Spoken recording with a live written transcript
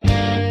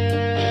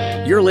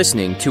You're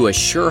listening to A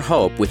Sure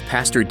Hope with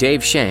Pastor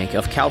Dave Shank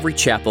of Calvary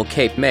Chapel,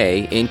 Cape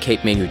May in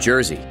Cape May, New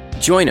Jersey.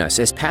 Join us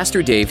as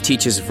Pastor Dave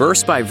teaches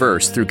verse by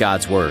verse through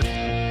God's Word.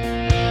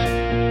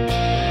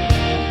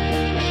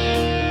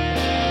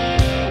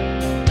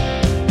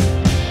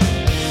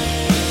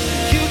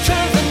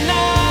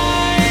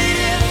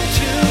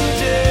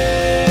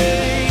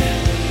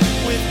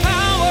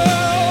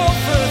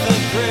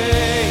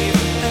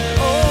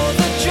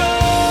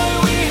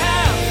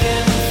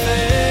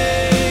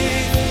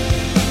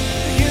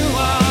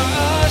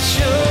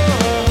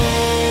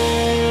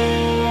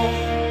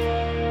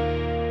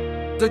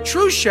 The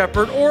true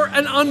shepherd or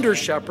an under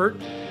shepherd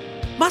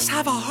must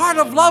have a heart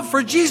of love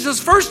for Jesus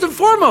first and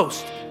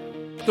foremost.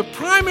 The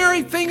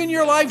primary thing in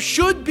your life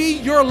should be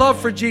your love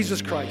for Jesus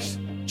Christ.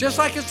 Just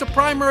like it's the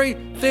primary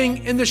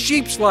thing in the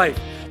sheep's life,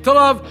 to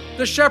love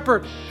the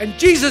shepherd. And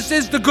Jesus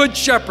is the good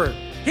shepherd.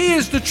 He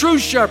is the true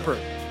shepherd.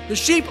 The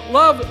sheep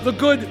love the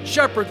good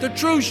shepherd, the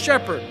true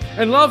shepherd,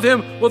 and love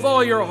him with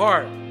all your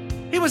heart.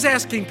 He was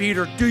asking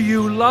Peter, do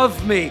you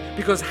love me?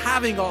 Because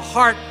having a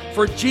heart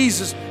for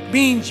Jesus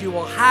means you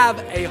will have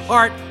a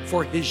heart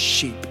for his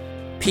sheep.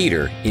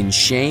 Peter, in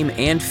shame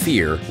and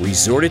fear,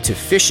 resorted to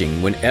fishing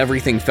when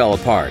everything fell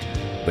apart.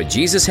 But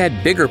Jesus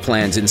had bigger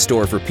plans in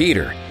store for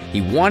Peter.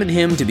 He wanted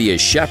him to be a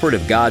shepherd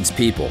of God's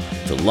people,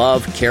 to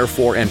love, care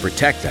for, and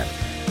protect them.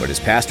 But as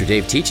Pastor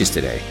Dave teaches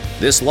today,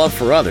 this love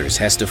for others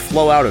has to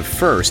flow out of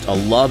first a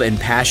love and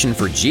passion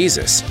for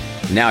Jesus.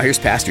 Now here's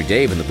Pastor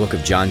Dave in the book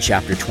of John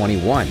chapter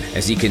 21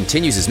 as he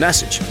continues his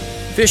message,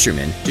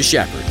 Fishermen to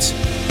Shepherds.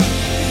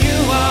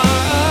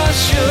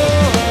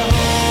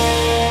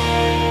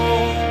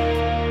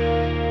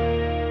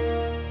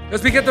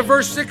 As we get to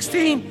verse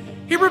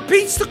 16, he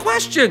repeats the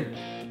question.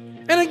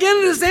 And again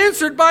it is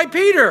answered by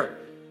Peter.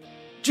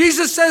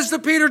 Jesus says to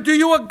Peter, do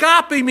you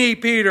agape me,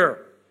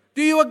 Peter?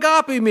 Do you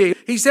agape me?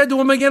 He said to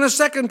him again a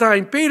second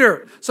time,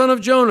 Peter, son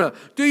of Jonah,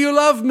 do you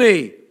love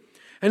me?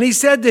 And he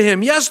said to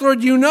him, yes,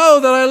 Lord, you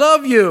know that I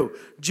love you.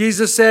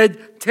 Jesus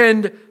said,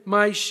 tend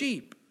my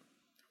sheep.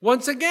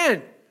 Once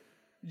again,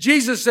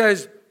 Jesus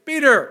says,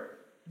 Peter,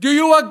 do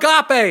you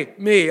agape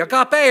me?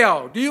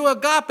 Agapeo, do you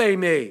agape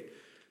me?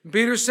 And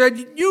Peter said,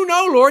 you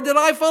know, Lord, that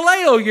I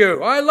phileo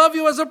you. I love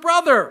you as a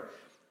brother.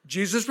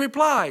 Jesus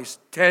replies,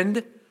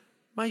 tend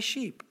my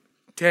sheep.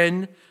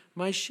 Tend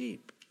my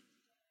sheep.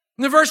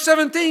 In verse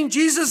 17,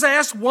 Jesus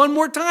asked one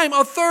more time,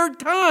 a third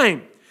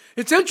time.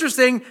 It's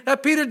interesting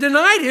that Peter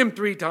denied him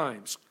 3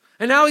 times.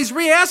 And now he's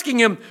re-asking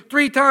him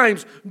 3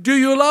 times, do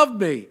you love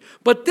me?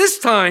 But this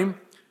time,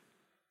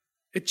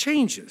 it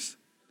changes.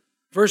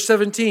 Verse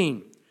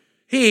 17,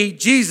 he,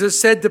 Jesus,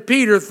 said to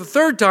Peter the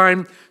third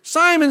time,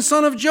 Simon,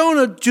 son of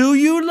Jonah, do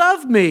you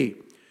love me?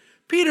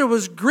 Peter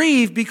was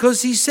grieved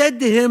because he said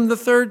to him the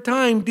third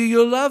time, do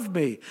you love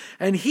me?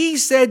 And he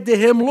said to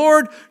him,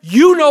 Lord,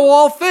 you know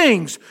all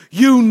things.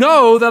 You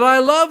know that I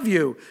love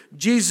you.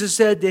 Jesus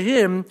said to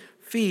him,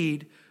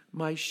 feed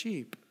my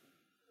sheep.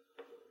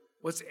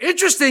 What's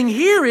interesting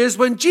here is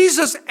when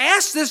Jesus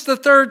asked this the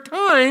third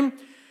time,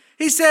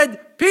 he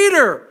said,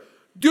 Peter,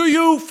 do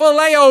you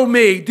phileo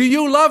me? Do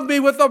you love me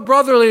with a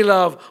brotherly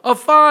love, a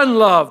fond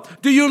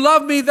love? Do you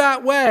love me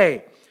that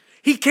way?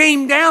 He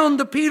came down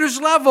to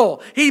Peter's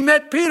level. He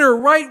met Peter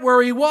right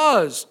where he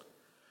was.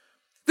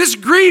 This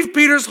grieved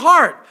Peter's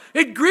heart.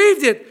 It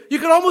grieved it. You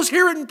could almost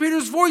hear it in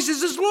Peter's voice. He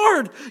says,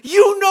 Lord,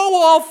 you know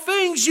all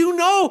things. You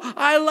know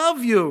I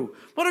love you.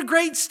 What a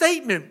great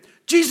statement.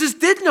 Jesus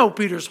did know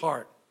Peter's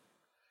heart.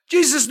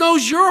 Jesus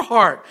knows your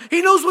heart.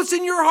 He knows what's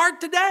in your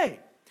heart today.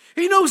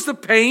 He knows the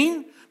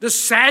pain, the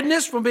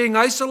sadness from being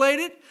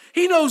isolated.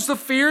 He knows the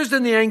fears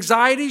and the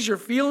anxieties you're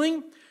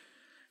feeling.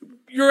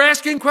 You're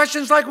asking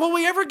questions like, will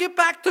we ever get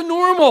back to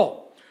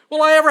normal?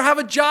 Will I ever have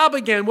a job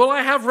again? Will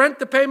I have rent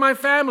to pay my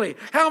family?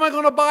 How am I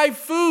going to buy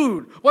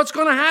food? What's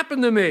going to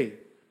happen to me?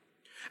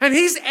 And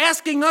he's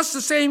asking us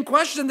the same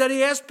question that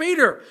he asked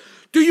Peter.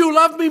 Do you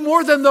love me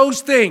more than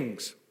those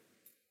things?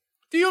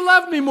 Do you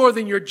love me more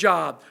than your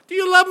job? Do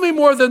you love me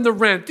more than the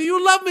rent? Do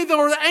you love me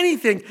more than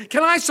anything?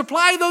 Can I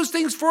supply those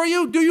things for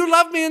you? Do you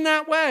love me in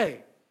that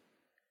way?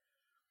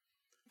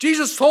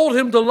 Jesus told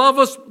him to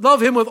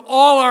love him with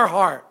all our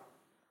heart.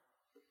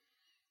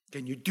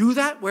 Can you do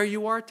that where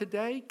you are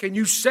today? Can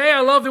you say,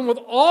 I love him with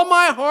all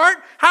my heart?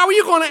 How are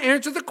you going to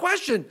answer the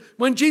question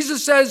when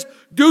Jesus says,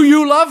 do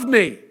you love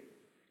me?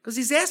 Because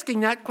he's asking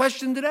that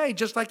question today,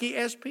 just like he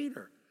asked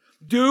Peter.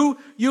 Do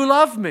you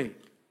love me?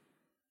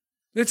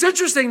 It's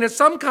interesting that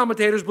some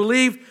commentators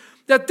believe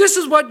that this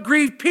is what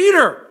grieved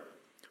Peter,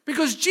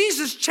 because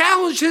Jesus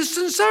challenged his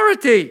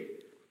sincerity.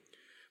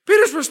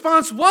 Peter's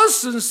response was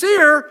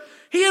sincere.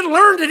 He had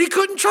learned that he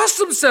couldn't trust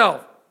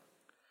himself.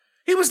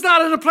 He was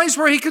not in a place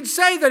where he could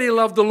say that he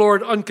loved the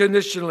Lord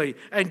unconditionally,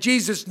 and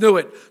Jesus knew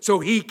it, so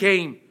he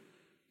came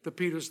to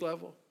Peter's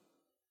level.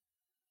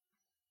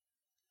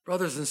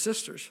 Brothers and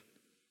sisters,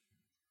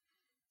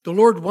 the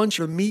Lord wants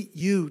to meet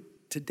you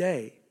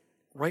today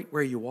right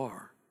where you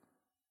are.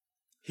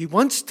 He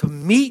wants to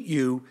meet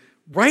you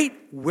right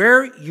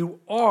where you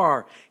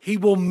are. He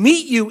will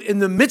meet you in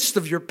the midst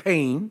of your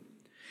pain.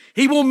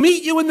 He will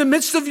meet you in the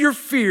midst of your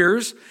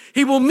fears.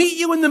 He will meet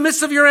you in the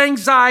midst of your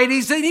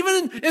anxieties, and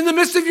even in the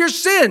midst of your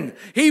sin.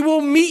 He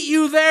will meet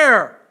you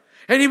there.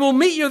 And he will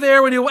meet you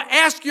there when he will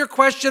ask your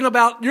question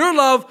about your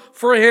love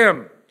for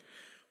him.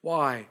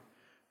 Why?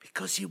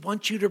 Because he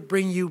wants you to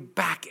bring you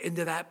back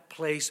into that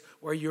place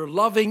where you're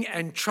loving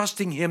and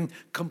trusting him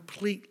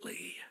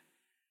completely.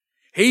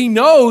 He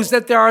knows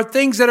that there are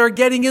things that are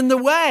getting in the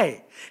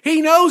way.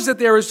 He knows that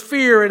there is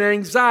fear and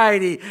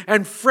anxiety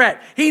and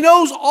fret. He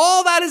knows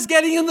all that is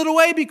getting into the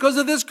way because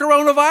of this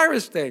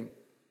coronavirus thing.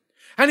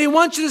 And he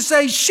wants you to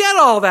say, shed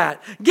all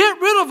that, get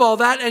rid of all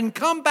that, and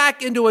come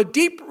back into a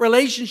deep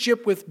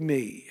relationship with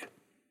me.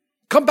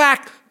 Come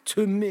back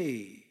to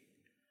me.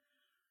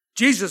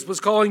 Jesus was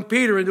calling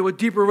Peter into a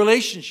deeper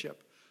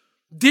relationship,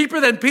 deeper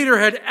than Peter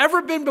had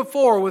ever been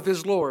before with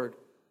his Lord.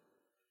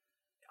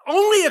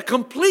 Only a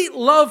complete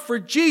love for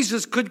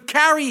Jesus could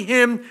carry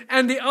him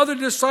and the other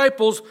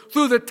disciples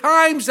through the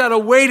times that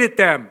awaited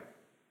them,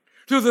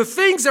 through the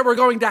things that were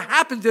going to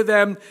happen to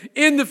them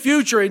in the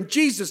future, and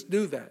Jesus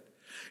knew that.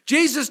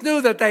 Jesus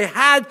knew that they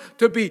had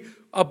to be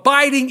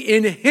abiding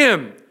in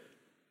him.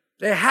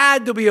 They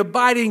had to be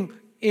abiding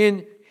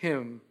in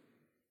him.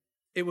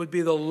 It would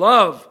be the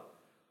love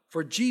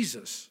for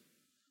Jesus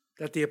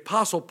that the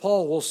Apostle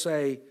Paul will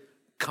say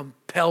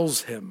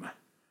compels him,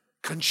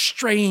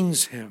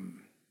 constrains him.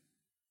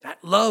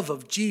 That love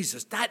of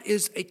Jesus, that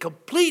is a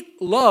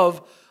complete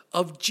love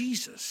of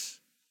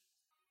Jesus.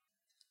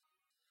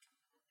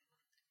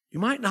 You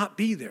might not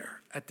be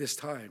there at this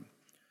time,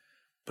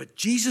 but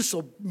Jesus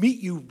will meet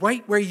you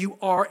right where you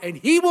are, and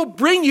he will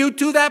bring you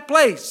to that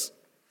place.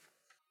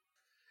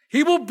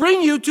 He will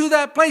bring you to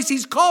that place.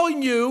 He's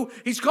calling you,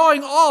 he's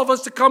calling all of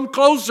us to come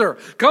closer,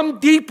 come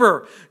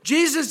deeper.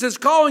 Jesus is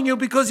calling you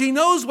because he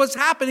knows what's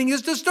happening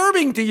is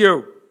disturbing to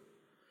you.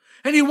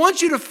 And he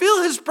wants you to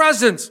feel his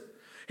presence.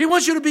 He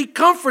wants you to be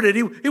comforted.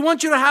 He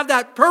wants you to have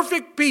that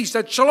perfect peace,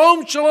 that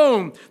shalom,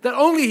 shalom, that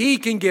only he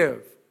can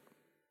give.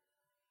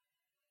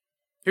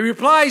 He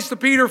replies to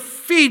Peter,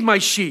 feed my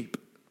sheep.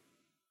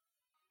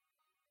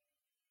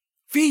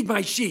 Feed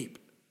my sheep.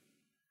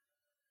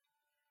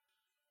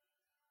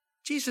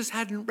 Jesus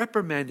hadn't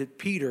reprimanded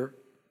Peter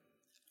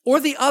or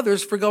the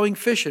others for going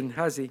fishing,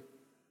 has he?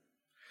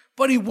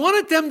 But he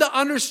wanted them to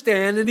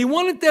understand, and he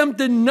wanted them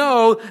to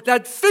know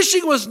that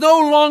fishing was no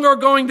longer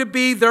going to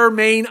be their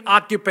main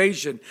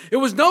occupation. It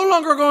was no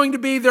longer going to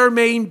be their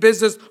main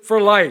business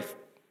for life.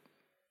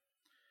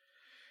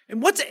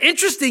 And what's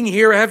interesting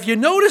here, have you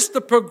noticed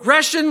the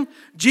progression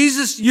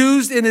Jesus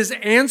used in his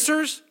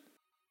answers?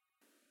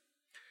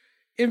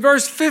 In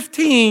verse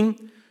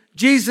 15,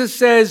 Jesus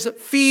says,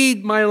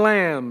 feed my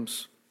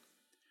lambs.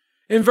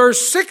 In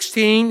verse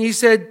 16, he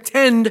said,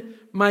 tend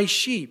my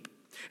sheep.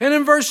 And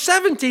in verse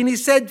 17, he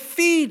said,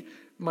 feed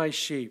my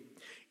sheep.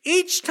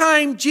 Each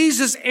time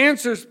Jesus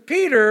answers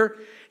Peter,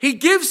 he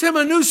gives him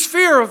a new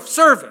sphere of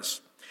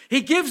service.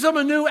 He gives him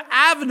a new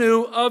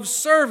avenue of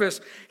service.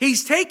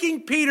 He's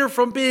taking Peter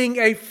from being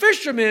a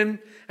fisherman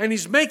and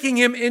he's making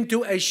him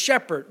into a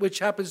shepherd, which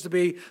happens to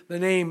be the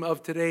name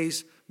of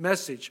today's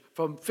message,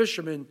 from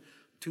fisherman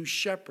to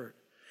shepherd.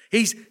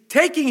 He's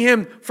taking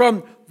him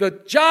from the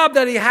job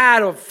that he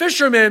had of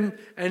fisherman,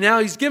 and now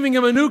he's giving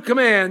him a new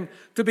command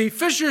to be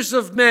fishers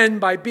of men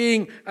by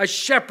being a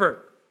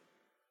shepherd.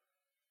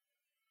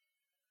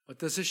 What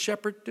does a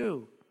shepherd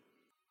do?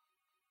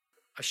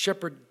 A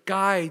shepherd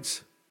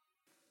guides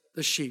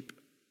the sheep.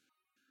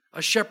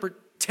 A shepherd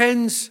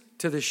tends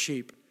to the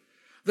sheep.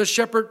 The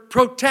shepherd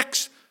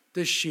protects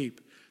the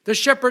sheep. The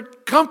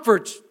shepherd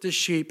comforts the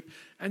sheep.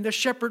 And the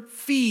shepherd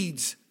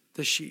feeds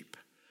the sheep.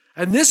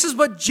 And this is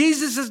what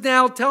Jesus is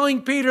now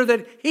telling Peter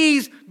that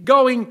he's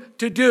going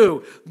to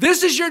do.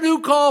 This is your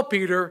new call,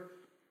 Peter.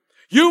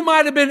 You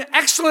might have been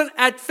excellent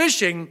at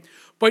fishing,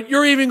 but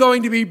you're even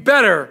going to be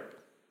better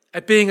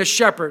at being a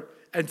shepherd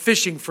and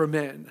fishing for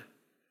men.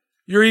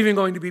 You're even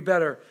going to be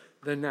better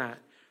than that.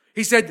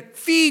 He said,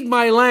 feed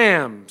my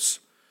lambs.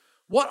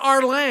 What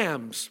are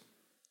lambs?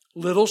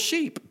 Little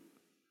sheep.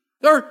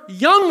 They're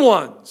young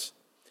ones.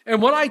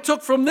 And what I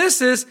took from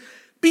this is,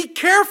 be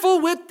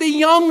careful with the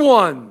young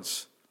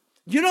ones.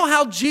 You know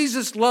how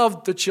Jesus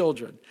loved the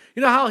children.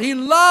 You know how he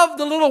loved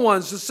the little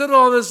ones to sit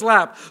on his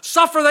lap.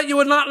 Suffer that you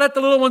would not let the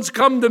little ones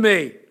come to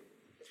me.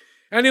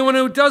 Anyone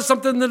who does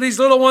something to these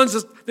little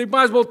ones, they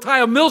might as well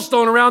tie a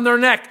millstone around their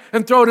neck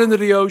and throw it into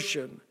the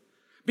ocean.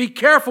 Be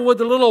careful with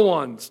the little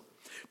ones.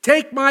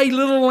 Take my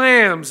little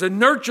lambs and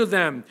nurture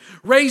them.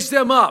 Raise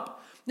them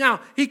up.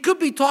 Now, he could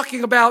be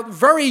talking about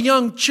very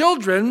young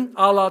children,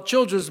 a la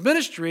children's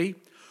ministry,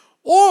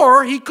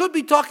 or he could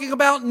be talking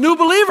about new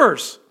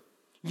believers.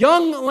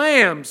 Young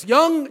lambs,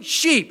 young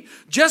sheep,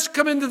 just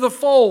come into the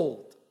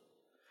fold.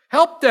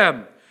 Help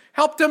them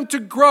to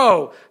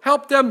grow,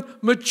 help them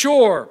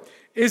mature.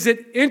 Is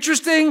it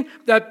interesting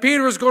that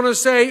Peter is going to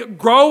say,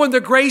 grow in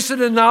the grace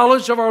and the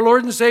knowledge of our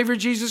Lord and Savior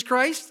Jesus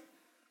Christ?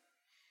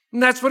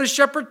 And that's what a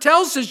shepherd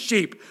tells his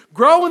sheep.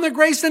 Grow in the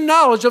grace and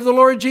knowledge of the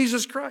Lord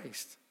Jesus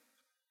Christ.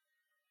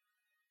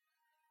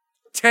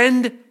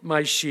 Tend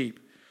my sheep.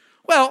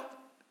 Well,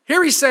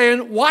 here he's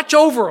saying, watch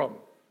over them.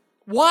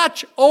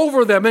 Watch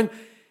over them. And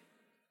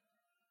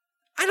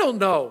I don't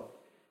know.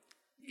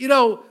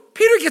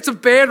 Peter gets a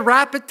bad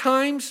rap at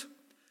times,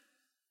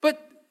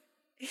 but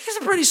he's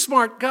a pretty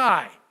smart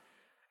guy.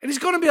 And he's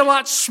going to be a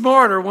lot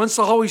smarter once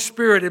the Holy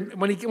Spirit,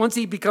 once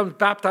he becomes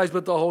baptized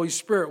with the Holy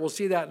Spirit. We'll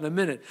see that in a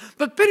minute.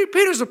 But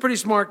Peter's a pretty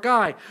smart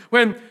guy.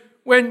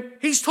 When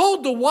he's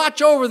told to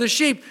watch over the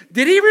sheep,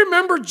 did he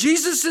remember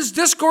Jesus'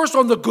 discourse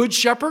on the good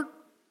shepherd?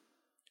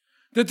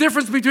 The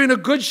difference between a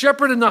good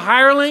shepherd and the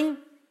hireling?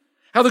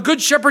 How the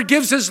good shepherd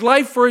gives his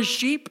life for his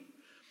sheep?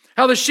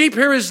 How the sheep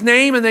hear his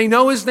name and they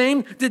know his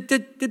name?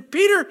 Did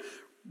Peter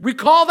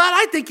recall that?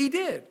 I think he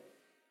did.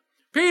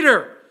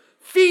 Peter,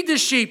 feed the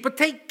sheep, but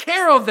take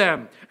care of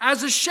them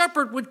as a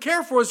shepherd would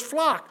care for his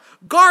flock.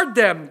 Guard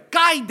them,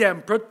 guide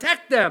them,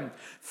 protect them,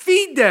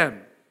 feed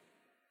them.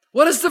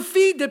 What is the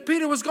feed that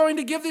Peter was going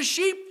to give the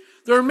sheep?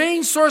 Their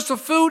main source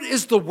of food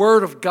is the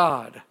Word of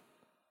God.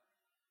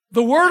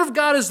 The Word of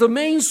God is the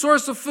main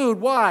source of food.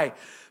 Why?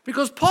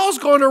 Because Paul's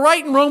going to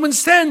write in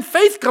Romans 10,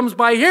 faith comes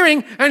by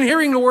hearing, and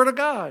hearing the Word of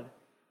God.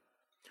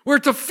 We're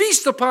to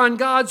feast upon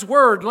God's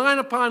Word, line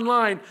upon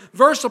line,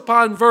 verse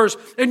upon verse,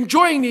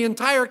 enjoying the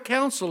entire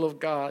counsel of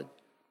God.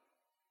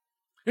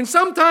 And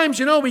sometimes,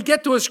 we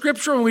get to a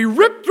scripture and we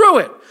rip through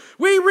it.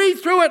 We read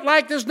through it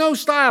like there's no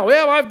style.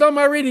 Well, I've done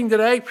my reading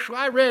today.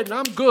 I read and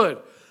I'm good.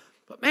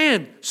 But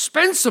man,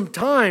 spend some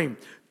time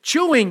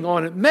chewing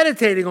on it,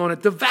 meditating on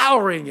it,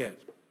 devouring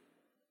it.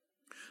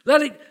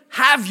 Let it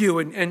have you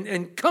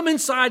and come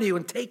inside of you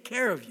and take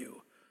care of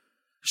you.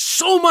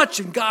 So much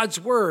in God's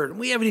Word, and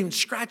we haven't even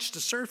scratched the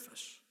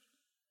surface.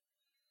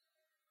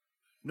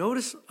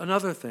 Notice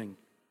another thing,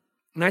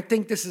 and I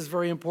think this is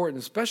very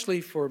important, especially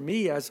for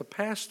me as a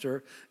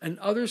pastor and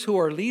others who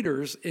are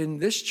leaders in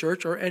this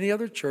church or any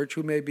other church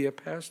who may be a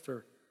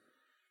pastor.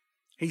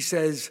 He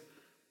says,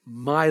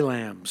 my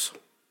lambs,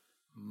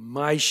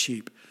 my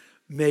sheep,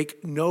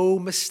 make no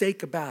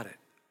mistake about it.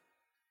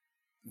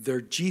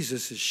 They're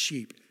Jesus'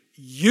 sheep.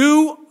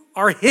 You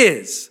are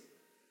His.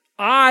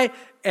 I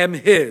am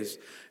His.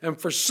 And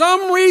for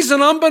some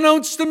reason,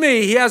 unbeknownst to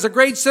me, He has a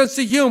great sense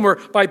of humor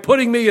by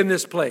putting me in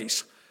this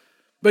place.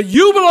 But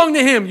you belong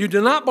to Him. You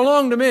do not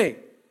belong to me.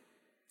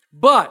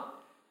 But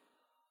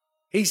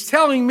He's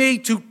telling me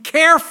to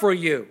care for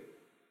you,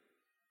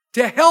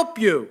 to help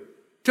you,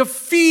 to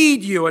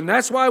feed you. And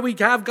that's why we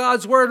have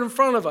God's Word in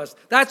front of us.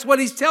 That's what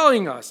He's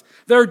telling us.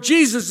 They're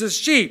Jesus'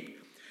 sheep.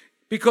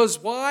 Because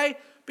why?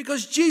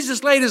 Because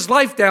Jesus laid His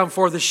life down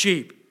for the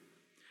sheep.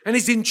 And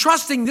He's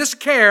entrusting this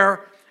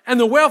care and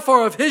the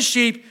welfare of His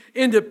sheep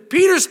into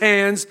Peter's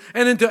hands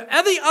and into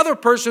every other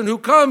person who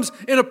comes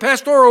in a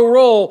pastoral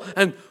role.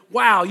 And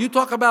wow, you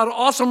talk about an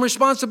awesome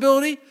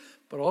responsibility,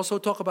 but also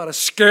talk about a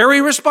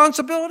scary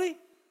responsibility.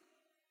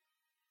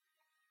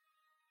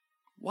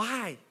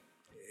 Why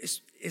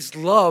is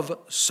love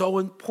so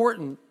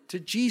important to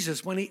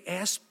Jesus when He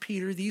asked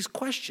Peter these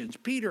questions?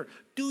 Peter,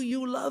 do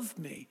you love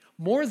me?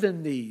 More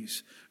than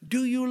these,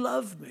 do you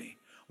love me?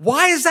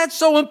 Why is that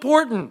so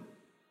important?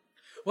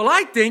 Well,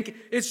 I think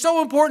it's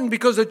so important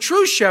because a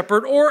true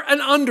shepherd or an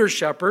under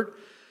shepherd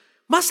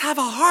must have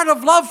a heart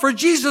of love for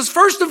Jesus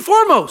first and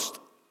foremost.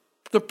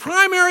 The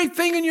primary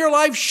thing in your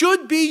life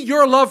should be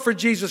your love for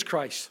Jesus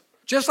Christ.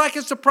 Just like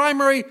it's the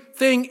primary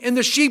thing in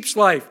the sheep's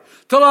life,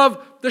 to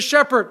love the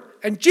shepherd.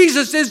 And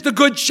Jesus is the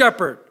good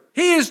shepherd.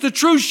 He is the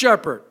true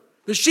shepherd.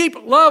 The sheep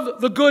love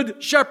the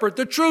good shepherd,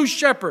 the true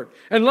shepherd,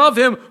 and love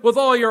Him with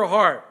all your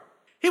heart.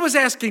 He was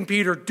asking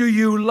Peter, do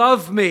you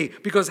love me?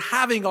 Because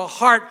having a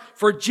heart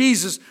for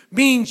Jesus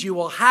means you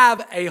will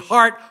have a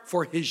heart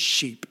for His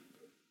sheep.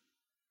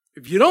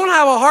 If you don't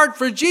have a heart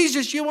for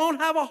Jesus, you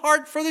won't have a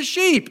heart for the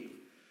sheep.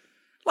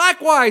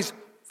 Likewise,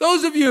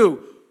 those of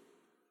you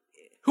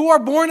who are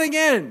born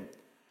again,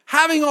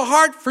 having a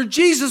heart for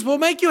Jesus will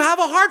make you have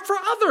a heart for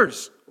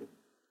others.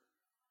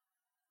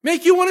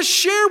 Make you want to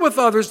share with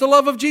others the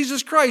love of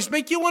Jesus Christ.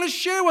 Make you want to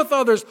share with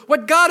others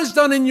what God has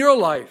done in your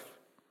life.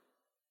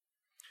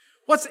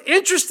 What's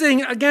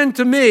interesting, again,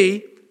 to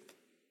me,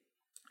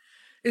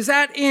 is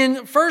that in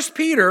 1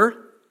 Peter,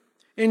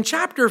 in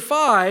chapter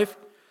 5,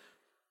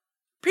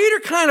 Peter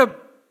kind of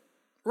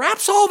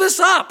wraps all this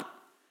up.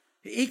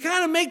 He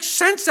kind of makes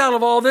sense out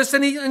of all this,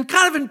 and he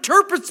kind of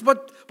interprets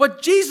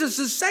what Jesus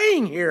is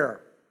saying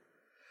here.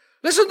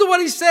 Listen to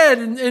what he said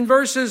in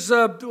verses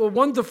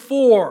 1 to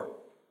 4.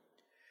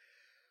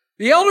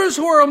 The elders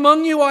who are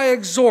among you I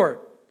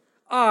exhort,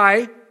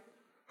 I,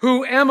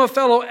 who am a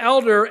fellow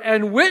elder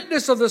and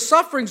witness of the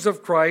sufferings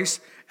of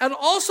Christ, and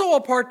also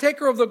a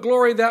partaker of the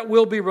glory that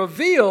will be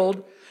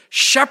revealed,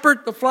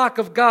 shepherd the flock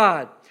of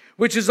God,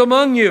 which is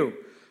among you,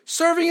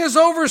 serving as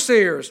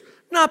overseers,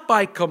 not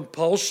by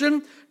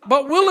compulsion,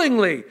 but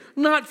willingly,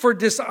 not for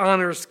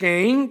dishonest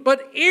gain,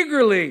 but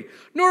eagerly,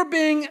 nor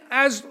being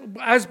as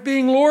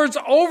being lords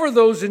over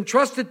those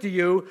entrusted to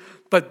you,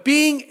 but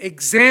being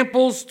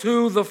examples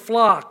to the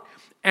flock.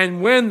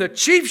 And when the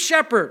chief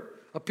shepherd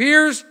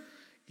appears,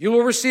 you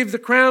will receive the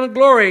crown of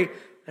glory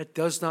that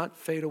does not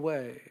fade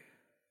away.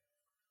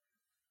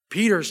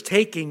 Peter's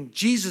taking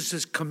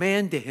Jesus'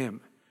 command to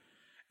him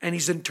And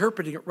he's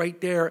interpreting it right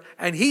there.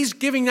 And he's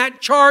giving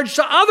that charge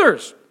to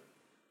others.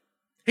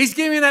 He's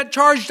giving that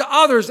charge to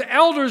others,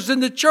 elders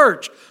in the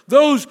church,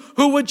 those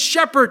who would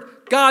shepherd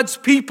God's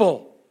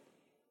people.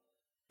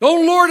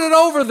 Don't lord it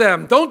over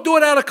them. Don't do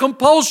it out of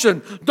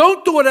compulsion.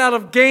 Don't do it out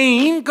of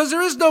gain, because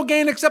there is no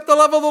gain except the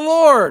love of the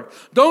Lord.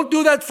 Don't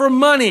do that for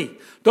money.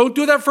 Don't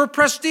do that for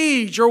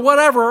prestige or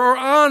whatever, or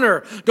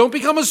honor. Don't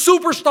become a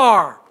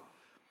superstar.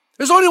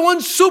 There's only one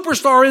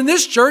superstar in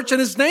this church, and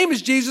his name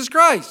is Jesus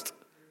Christ.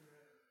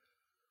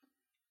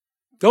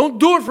 Don't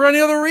do it for any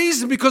other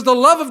reason, because the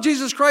love of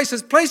Jesus Christ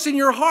is placed in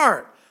your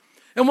heart.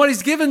 And what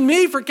he's given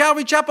me for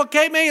Calvary Chapel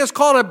Cape May is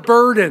called a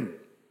burden.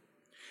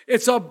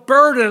 It's a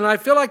burden. And I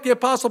feel like the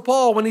Apostle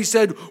Paul when he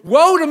said,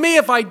 woe to me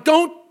if I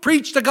don't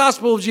preach the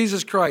gospel of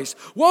Jesus Christ.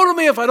 Woe to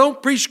me if I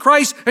don't preach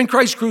Christ and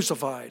Christ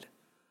crucified.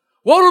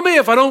 Woe to me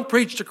if I don't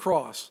preach the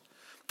cross.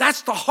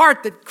 That's the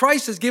heart that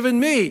Christ has given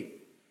me.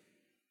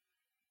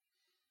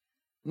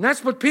 And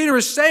that's what Peter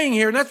is saying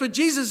here. And that's what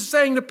Jesus is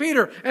saying to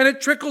Peter. And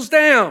it trickles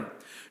down.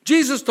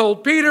 Jesus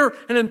told Peter,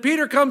 and then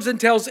Peter comes and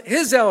tells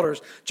his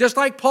elders, just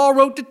like Paul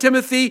wrote to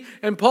Timothy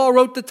and Paul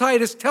wrote to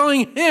Titus,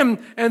 telling him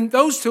and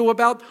those two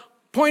about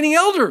appointing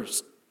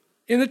elders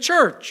in the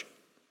church.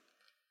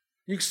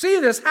 You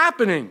see this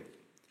happening.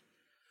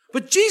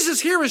 But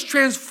Jesus here is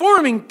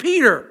transforming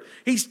Peter.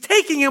 He's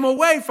taking him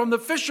away from the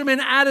fisherman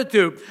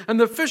attitude and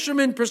the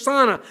fisherman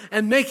persona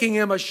and making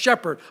him a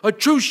shepherd, a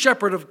true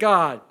shepherd of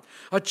God.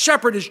 A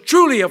shepherd is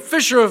truly a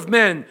fisher of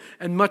men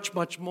and much,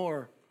 much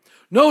more.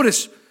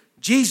 Notice,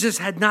 Jesus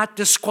had not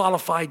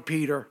disqualified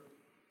Peter.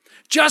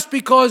 Just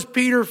because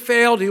Peter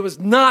failed, he was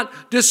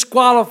not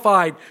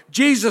disqualified.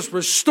 Jesus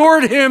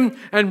restored him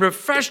and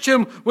refreshed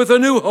him with a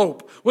new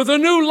hope, with a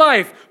new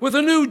life, with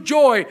a new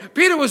joy.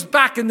 Peter was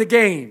back in the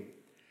game.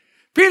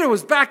 Peter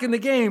was back in the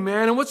game,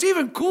 man. And what's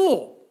even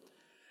cool,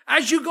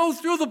 as you go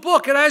through the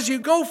book and as you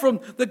go from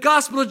the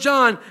Gospel of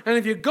John, and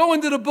if you go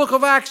into the book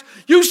of Acts,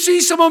 you see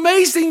some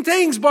amazing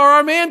things by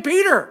our man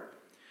Peter.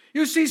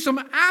 You see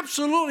some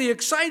absolutely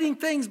exciting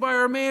things by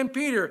our man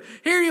Peter.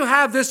 Here you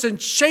have this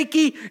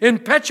shaky,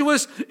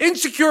 impetuous,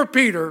 insecure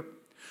Peter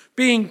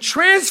being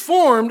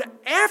transformed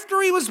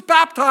after he was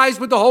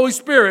baptized with the Holy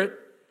Spirit.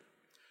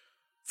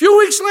 A few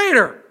weeks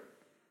later,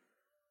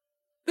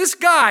 this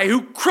guy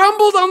who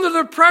crumbled under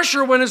the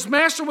pressure when his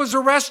master was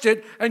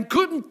arrested and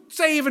couldn't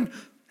say even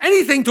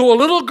anything to a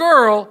little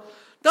girl,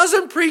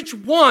 doesn't preach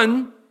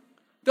one,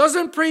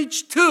 doesn't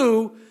preach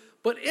two,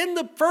 but in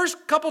the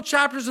first couple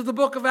chapters of the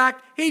book of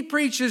Acts, he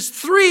preaches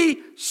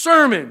 3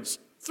 sermons.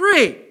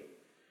 3.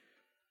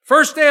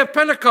 First day of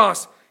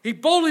Pentecost, he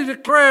boldly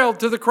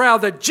declared to the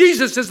crowd that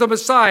Jesus is the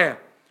Messiah.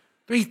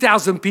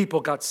 3,000 people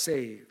got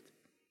saved.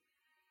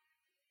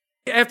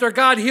 After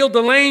God healed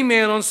the lame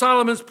man on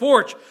Solomon's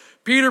porch,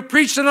 Peter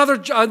preached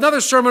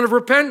another sermon of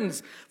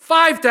repentance.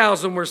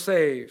 5,000 were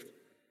saved.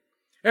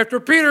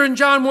 After Peter and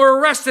John were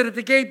arrested at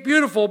the Gate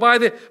Beautiful by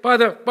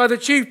the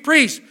chief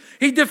priest,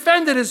 he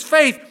defended his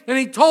faith and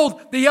he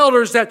told the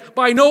elders that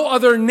by no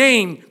other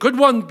name could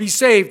one be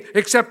saved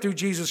except through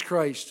Jesus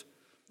Christ.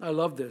 I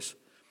love this.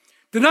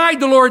 Denied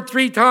the Lord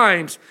 3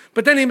 times,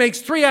 but then he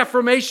makes 3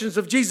 affirmations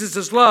of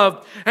Jesus'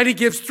 love and he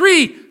gives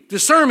 3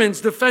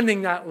 sermons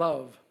defending that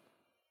love.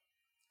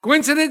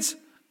 Coincidence?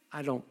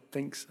 I don't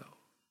think so.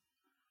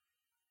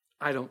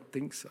 I don't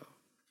think so.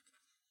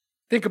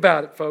 Think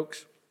about it,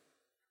 folks.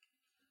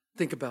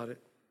 Think about it.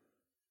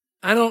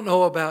 I don't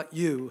know about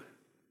you,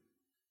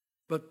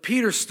 but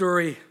Peter's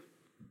story,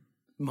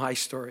 my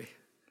story.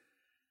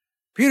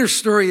 Peter's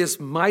story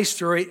is my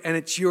story, and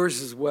it's yours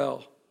as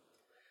well.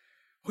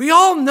 We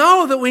all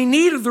know that we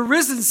need the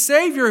risen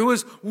Savior who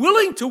is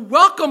willing to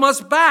welcome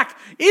us back,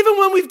 even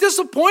when we've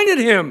disappointed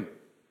him.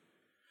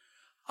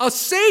 A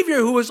Savior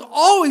who is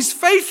always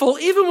faithful,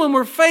 even when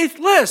we're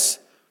faithless.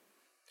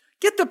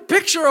 Get the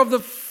picture of the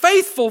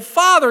faithful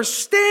father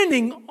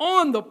standing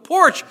on the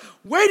porch,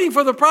 waiting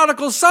for the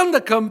prodigal son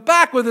to come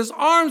back with his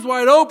arms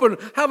wide open,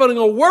 having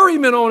a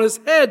worryment on his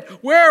head.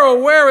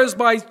 Where is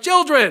my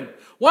children?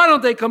 Why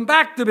don't they come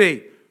back to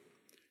me?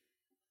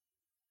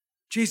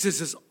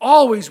 Jesus is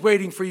always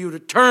waiting for you to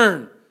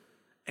turn,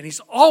 and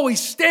he's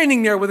always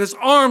standing there with his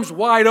arms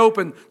wide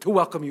open to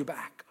welcome you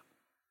back.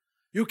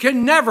 You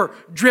can never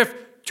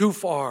drift too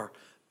far.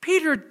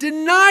 Peter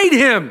denied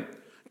him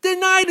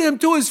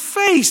to his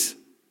face,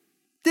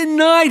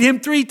 denied him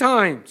 3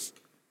 times.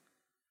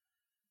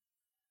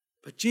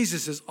 But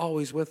Jesus is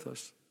always with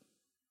us,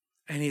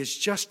 and he is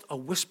just a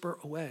whisper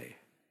away.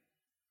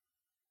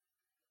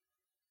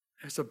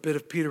 There's a bit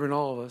of Peter in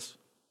all of us.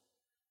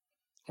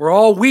 We're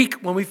all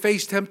weak when we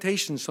face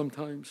temptation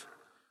sometimes.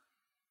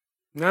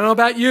 And I don't know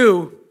about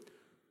you,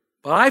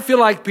 but I feel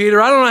like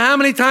Peter. I don't know how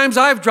many times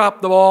I've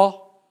dropped the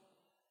ball.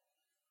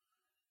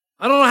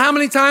 I don't know how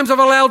many times I've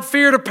allowed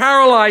fear to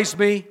paralyze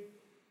me.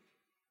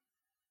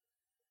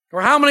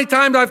 Or how many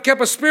times I've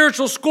kept a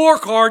spiritual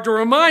scorecard to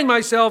remind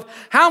myself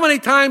how many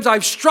times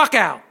I've struck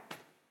out.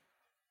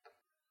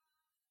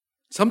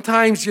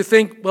 Sometimes you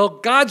think, well,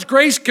 God's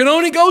grace can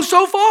only go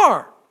so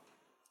far.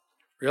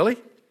 Really?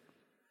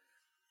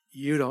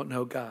 You don't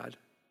know God.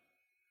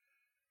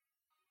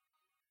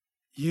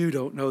 You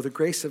don't know the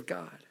grace of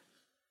God.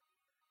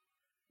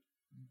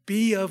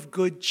 Be of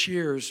good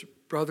cheer,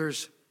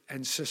 brothers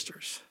and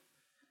sisters.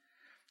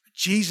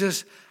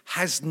 Jesus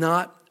has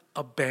not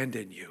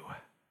abandoned you.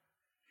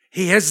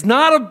 He has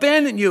not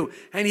abandoned you,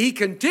 and he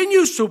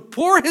continues to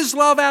pour his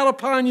love out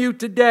upon you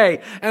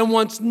today and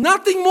wants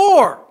nothing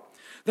more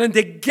than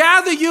to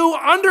gather you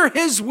under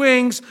his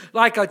wings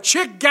like a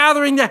chick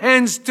gathering the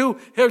hens to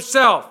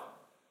herself.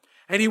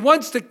 And he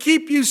wants to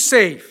keep you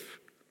safe.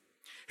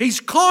 He's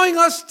calling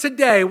us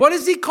today. What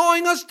is he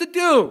calling us to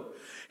do?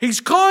 He's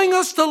calling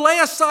us to lay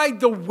aside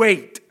the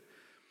weight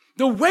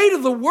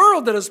of the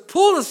world that has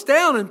pulled us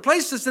down and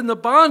placed us in the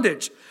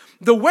bondage.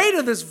 The weight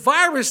of this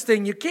virus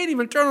thing. You can't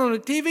even turn on a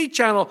TV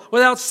channel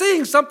without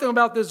seeing something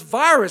about this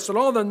virus and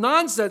all the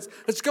nonsense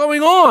that's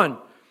going on.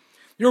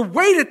 You're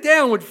weighted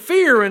down with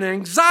fear and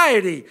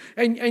anxiety,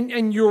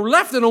 and you're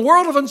left in a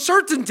world of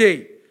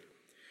uncertainty.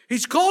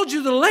 He's called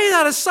you to lay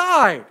that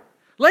aside.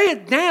 Lay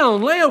it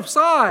down, lay it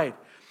aside.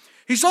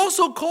 He's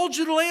also called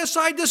you to lay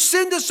aside the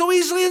sin that so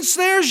easily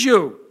ensnares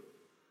you.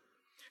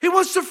 He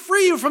wants to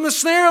free you from the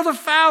snare of the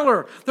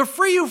fowler, to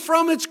free you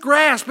from its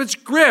grasp, its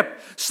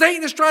grip.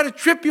 Satan is trying to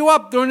trip you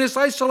up during this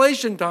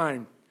isolation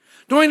time,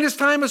 during this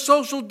time of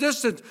social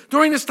distance,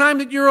 during this time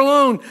that you're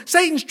alone.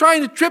 Satan's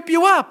trying to trip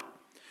you up.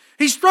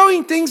 He's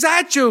throwing things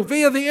at you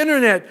via the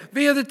internet,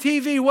 via the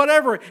TV,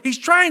 whatever. He's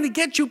trying to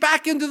get you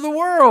back into the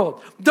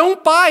world.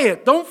 Don't buy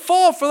it. Don't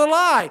fall for the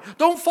lie.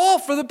 Don't fall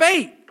for the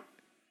bait.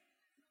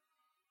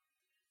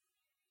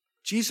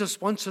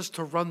 Jesus wants us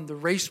to run the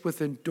race with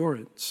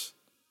endurance.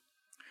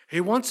 He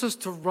wants us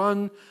to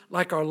run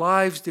like our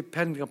lives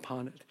depend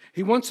upon it.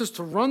 He wants us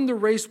to run the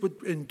race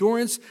with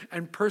endurance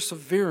and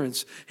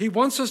perseverance. He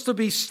wants us to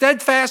be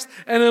steadfast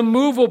and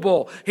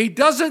immovable. He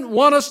doesn't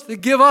want us to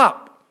give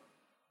up.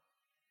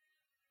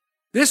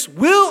 This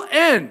will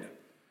end.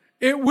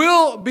 It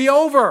will be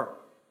over.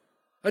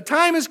 A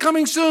time is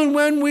coming soon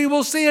when we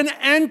will see an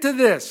end to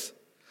this.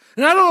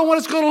 And I don't know what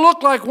it's going to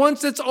look like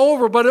once it's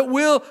over, but it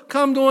will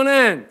come to an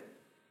end.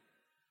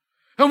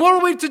 And what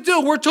are we to do?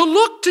 We're to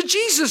look to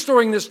Jesus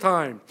during this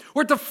time.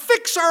 We're to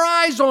fix our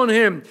eyes on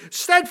him,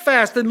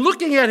 steadfast and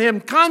looking at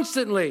him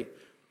constantly,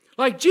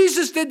 like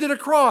Jesus did to the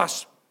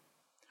cross.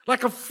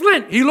 Like a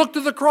flint, he looked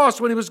to the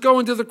cross when he was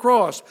going to the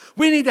cross.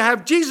 We need to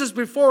have Jesus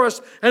before us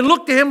and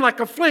look to him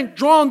like a flint,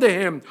 drawn to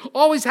him,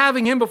 always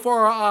having him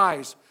before our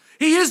eyes.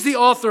 He is the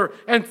author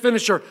and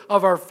finisher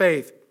of our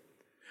faith.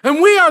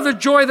 And we are the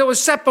joy that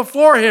was set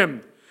before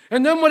him.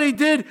 And then what he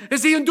did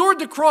is he endured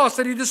the cross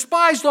and he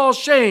despised all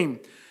shame.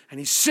 And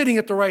he's sitting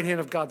at the right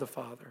hand of God the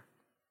Father.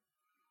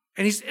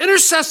 And he's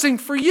intercessing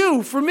for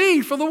you, for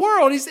me, for the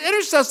world. He's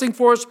intercessing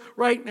for us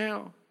right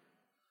now.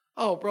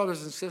 Oh,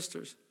 brothers and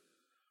sisters,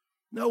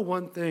 know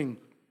one thing.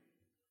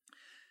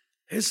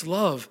 His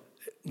love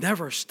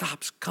never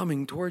stops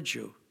coming towards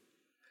you.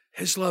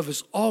 His love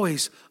is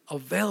always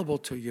available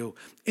to you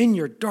in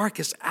your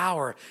darkest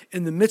hour,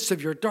 in the midst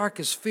of your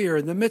darkest fear,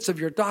 in the midst of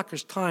your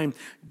darkest time.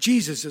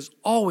 Jesus is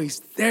always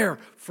there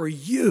for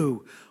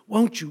you.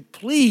 Won't you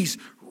please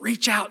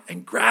reach out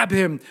and grab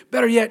him?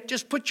 Better yet,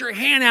 just put your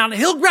hand out and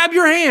he'll grab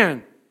your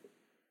hand.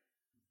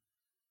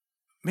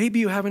 Maybe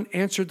you haven't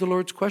answered the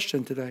Lord's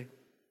question today.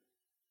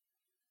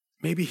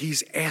 Maybe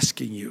he's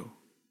asking you,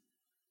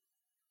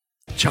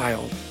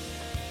 child,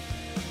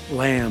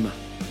 lamb,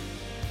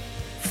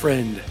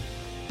 friend,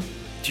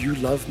 do you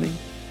love me?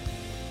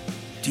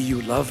 Do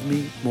you love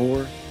me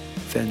more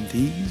than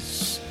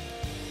these?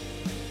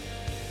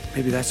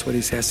 Maybe that's what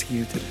he's asking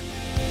you today.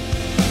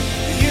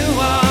 You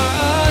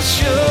are a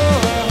sure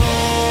hope.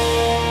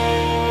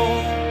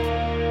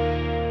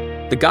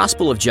 The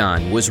Gospel of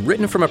John was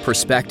written from a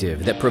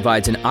perspective that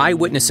provides an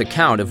eyewitness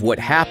account of what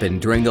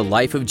happened during the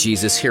life of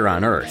Jesus here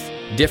on earth.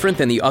 Different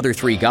than the other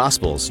three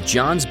Gospels,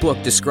 John's book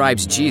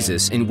describes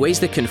Jesus in ways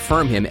that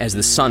confirm him as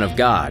the Son of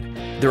God.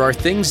 There are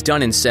things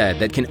done and said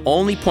that can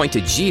only point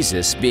to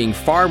Jesus being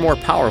far more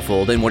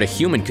powerful than what a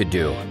human could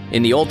do.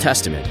 In the Old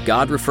Testament,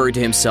 God referred to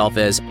himself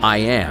as I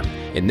Am.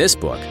 In this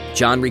book,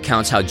 John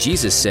recounts how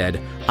Jesus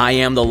said, I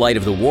am the light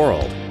of the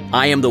world.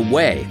 I am the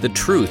way, the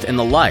truth, and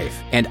the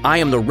life, and I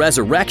am the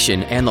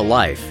resurrection and the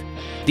life.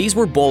 These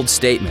were bold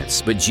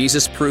statements, but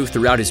Jesus proved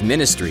throughout his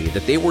ministry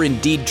that they were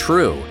indeed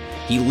true.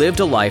 He lived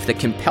a life that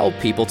compelled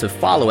people to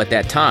follow at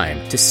that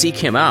time, to seek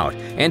him out,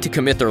 and to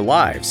commit their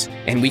lives.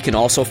 And we can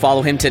also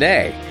follow him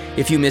today.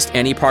 If you missed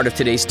any part of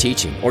today's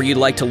teaching, or you'd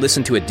like to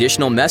listen to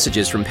additional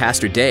messages from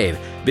Pastor Dave,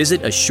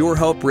 visit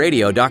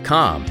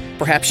ASureHopeRadio.com.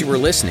 Perhaps you were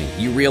listening,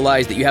 you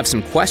realized that you have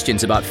some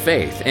questions about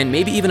faith, and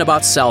maybe even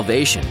about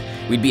salvation.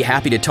 We'd be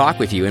happy to talk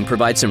with you and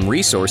provide some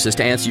resources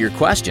to answer your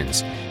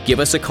questions. Give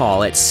us a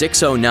call at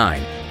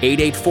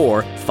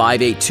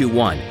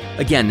 609-884-5821.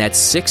 Again,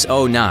 that's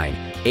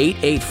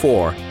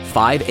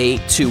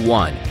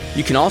 609-884-5821.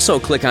 You can also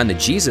click on the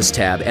Jesus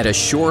tab at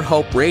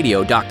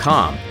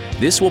ASureHopeRadio.com.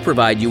 This will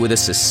provide you with a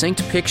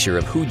succinct picture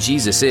of who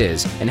Jesus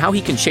is and how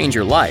he can change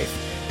your life.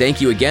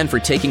 Thank you again for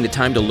taking the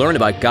time to learn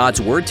about God's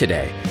Word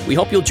today. We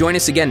hope you'll join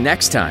us again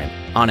next time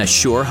on A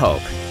Sure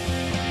Hope.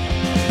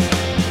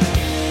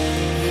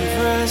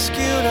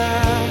 Rescue